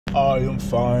I am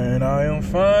fine, I am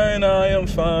fine, I am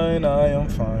fine, I am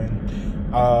fine.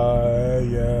 I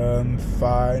am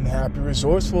fine, happy,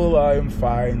 resourceful, I am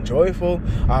fine, joyful,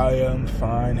 I am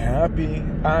fine, happy,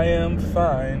 I am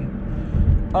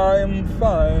fine. I am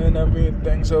fine,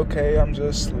 everything's okay, I'm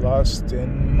just lost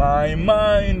in my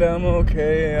mind, I'm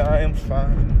okay, I am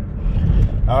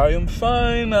fine. I am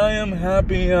fine, I am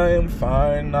happy, I am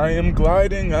fine, I am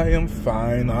gliding, I am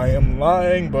fine, I am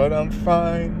lying, but I'm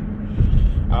fine.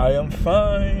 I am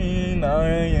fine, I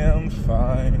am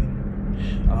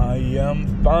fine, I am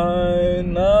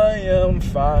fine, I am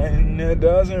fine, it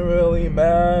doesn't really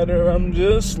matter, I'm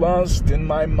just lost in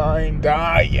my mind,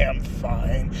 I am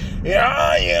fine, yeah,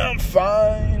 I am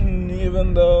fine,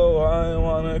 even though I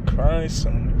wanna cry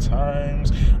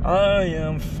sometimes, I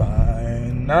am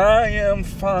fine, I am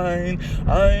fine,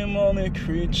 I'm only a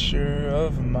creature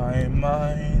of my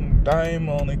mind. I'm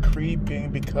only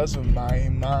creeping because of my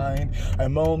mind.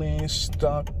 I'm only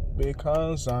stuck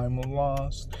because I'm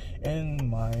lost in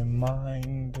my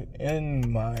mind.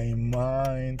 In my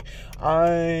mind,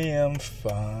 I am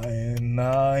fine.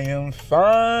 I am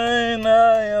fine.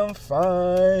 I am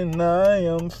fine. I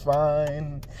am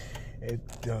fine.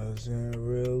 It doesn't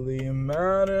really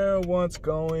matter what's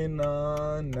going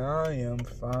on. I am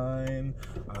fine.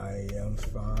 I am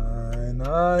fine.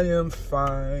 I am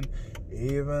fine.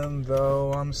 Even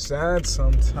though I'm sad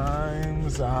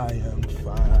sometimes, I am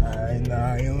fine,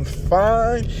 I am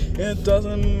fine. It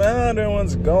doesn't matter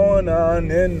what's going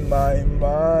on in my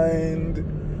mind.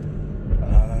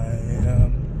 I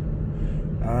am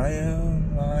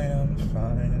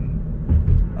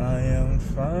fine. I am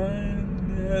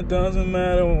fine. It doesn't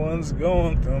matter what's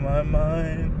going through my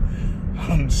mind.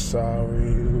 I'm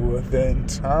sorry, within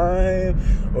time,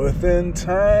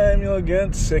 you'll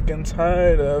get sick and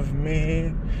tired of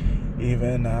me.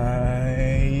 Even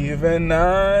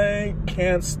I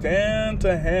can't stand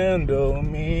to handle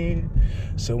me.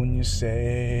 So when you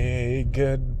say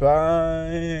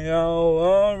goodbye, I'll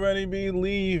already be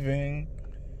leaving.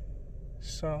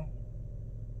 So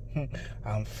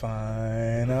I'm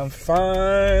fine, I'm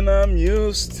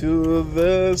used to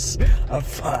this. I'm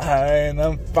fine,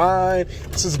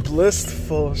 this is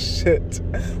blissful shit.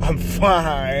 I'm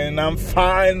fine,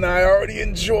 I already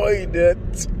enjoyed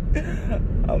it.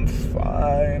 I'm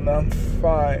fine.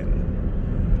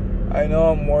 I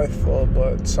know I'm worthful,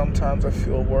 but sometimes I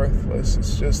feel worthless.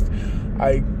 It's just,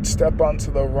 I step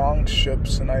onto the wrong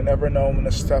ships and I never know when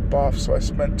to step off, so I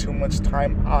spent too much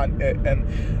time on it, and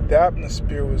the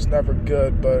atmosphere was never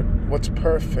good, but what's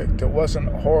perfect? It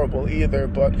wasn't horrible either,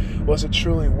 but was it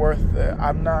truly worth it?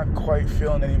 I'm not quite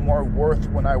feeling any more worth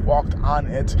when I walked on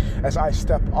it. As I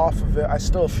step off of it, I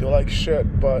still feel like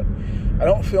shit, but I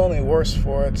don't feel any worse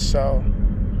for it, so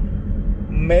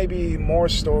maybe more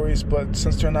stories, but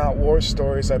since they're not war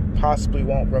stories, I possibly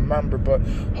won't remember, but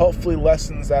hopefully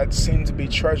lessons that seem to be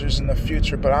treasures in the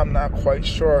future, but I'm not quite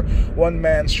sure. One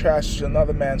man's trash is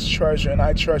another man's treasure, and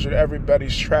I treasured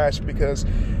everybody's trash because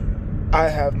I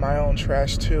have my own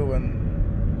trash too, and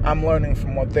I'm learning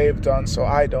from what they've done, so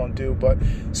I don't do, but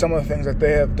some of the things that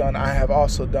they have done, I have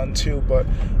also done too, but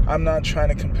I'm not trying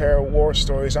to compare war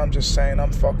stories, I'm just saying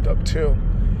I'm fucked up too,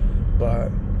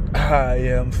 but I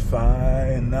am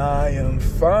fine,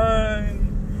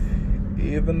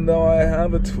 even though I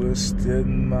have a twisted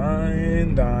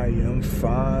mind, I am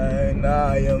fine,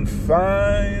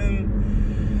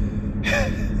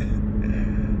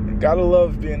 Gotta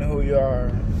love being who you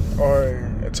are, or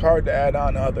it's hard to add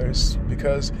on others,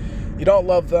 because you don't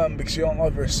love them because you don't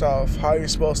love yourself. How are you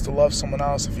supposed to love someone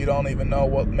else if you don't even know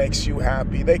what makes you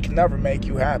happy? They can never make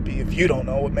you happy if you don't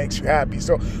know what makes you happy.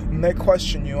 So when they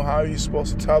question you, how are you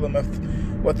supposed to tell them if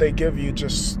what they give you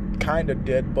just kind of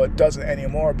did but doesn't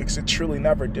anymore, because it truly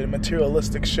never did?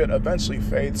 Materialistic shit eventually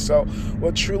fades. So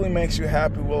what truly makes you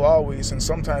happy will always, and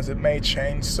sometimes it may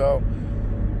change. So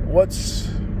what's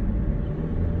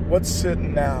it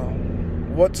now?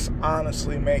 What's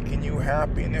honestly making you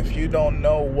happy? And if you don't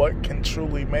know what can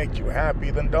truly make you happy,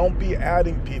 then don't be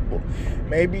adding people.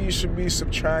 Maybe you should be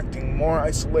subtracting. More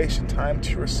isolation time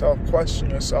to yourself. Question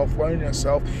yourself. Learn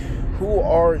yourself. Who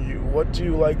are you? What do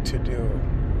you like to do?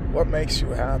 What makes you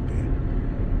happy?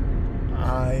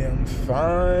 I am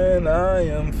fine.